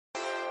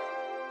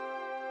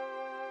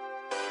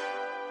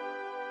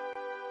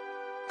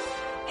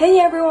Hey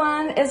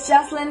everyone, it's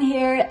Jesselyn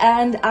here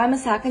and I'm a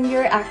second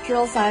year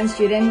Actuarial Science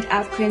student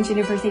at Queen's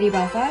University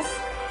Belfast.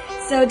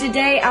 So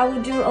today I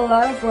will do a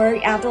lot of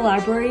work at the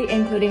library,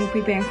 including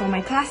preparing for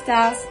my class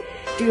tasks,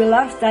 do a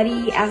lot of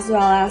study as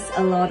well as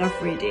a lot of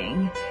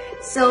reading.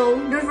 So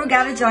don't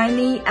forget to join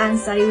me and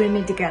study with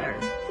me together.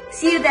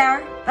 See you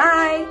there,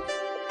 bye!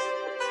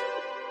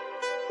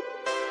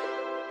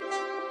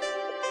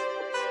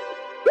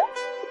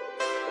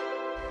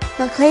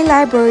 McClay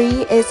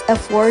Library is a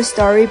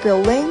 4-story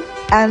building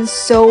and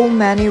so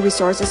many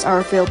resources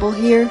are available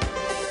here,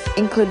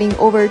 including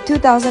over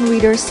 2,000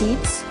 reader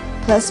seats,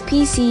 plus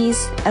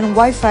PCs and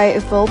Wi-Fi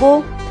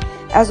available,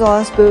 as well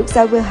as books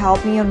that will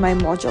help me on my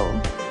module.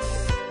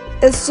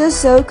 It's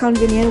just so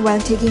convenient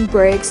when taking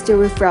breaks to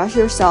refresh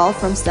yourself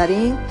from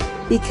studying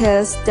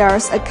because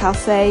there's a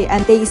cafe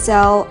and they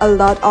sell a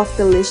lot of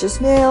delicious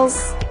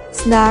meals,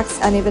 snacks,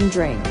 and even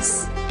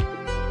drinks.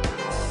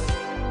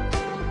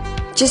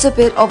 Just a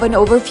bit of an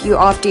overview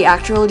of the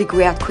actual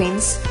degree at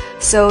Queen's.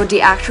 So the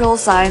Actuarial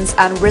Science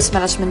and Risk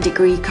Management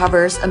degree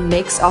covers a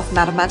mix of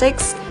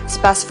mathematics,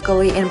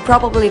 specifically in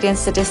probability and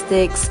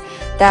statistics,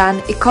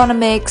 then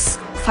economics,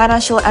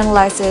 financial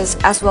analysis,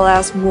 as well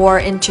as more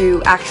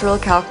into actual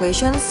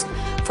calculations,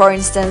 for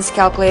instance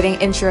calculating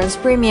insurance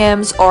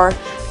premiums or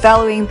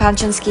valuing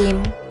pension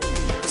scheme.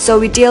 So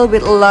we deal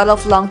with a lot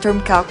of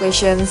long-term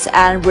calculations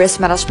and risk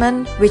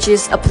management, which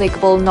is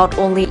applicable not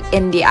only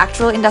in the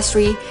actual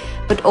industry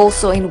but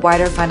also in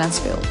wider finance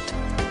field.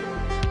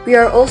 We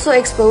are also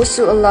exposed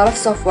to a lot of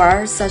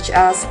software such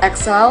as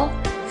Excel,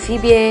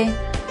 VBA,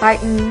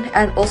 Python,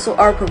 and also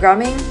R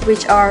programming,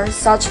 which are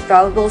such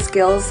valuable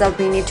skills that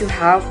we need to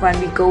have when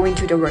we go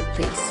into the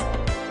workplace.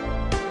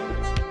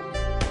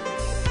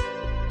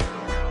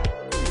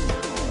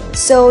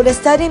 So the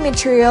study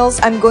materials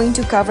I'm going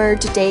to cover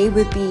today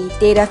would be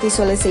data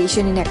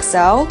visualization in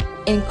Excel,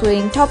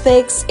 including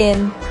topics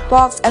in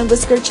box and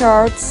whisker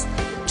charts,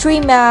 tree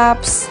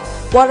maps,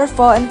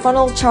 waterfall and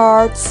funnel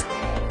charts.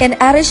 In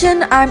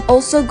addition, I'm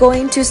also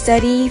going to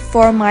study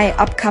for my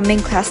upcoming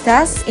class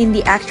test in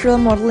the actual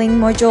modeling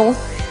module,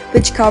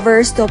 which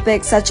covers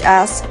topics such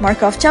as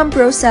Markov chain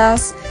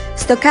process,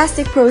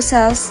 stochastic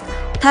process,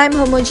 time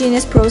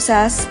homogeneous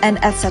process,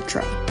 and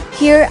etc.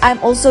 Here, I'm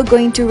also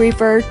going to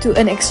refer to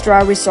an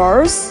extra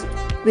resource,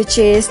 which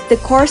is the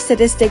core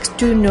statistics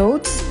 2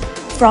 notes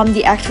from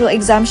the actual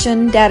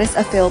exemption that is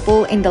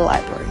available in the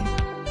library.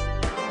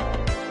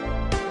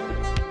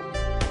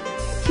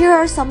 Here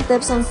are some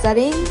tips on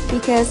studying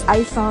because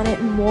I found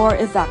it more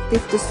effective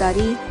to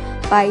study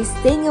by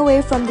staying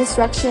away from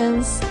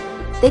distractions,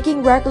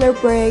 taking regular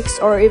breaks,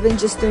 or even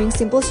just doing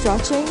simple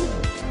stretching,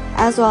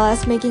 as well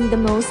as making the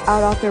most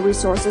out of the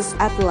resources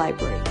at the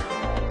library.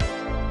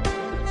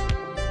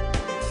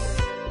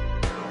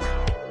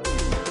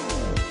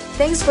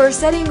 Thanks for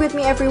studying with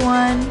me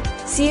everyone.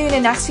 See you in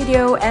the next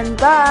video and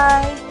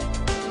bye!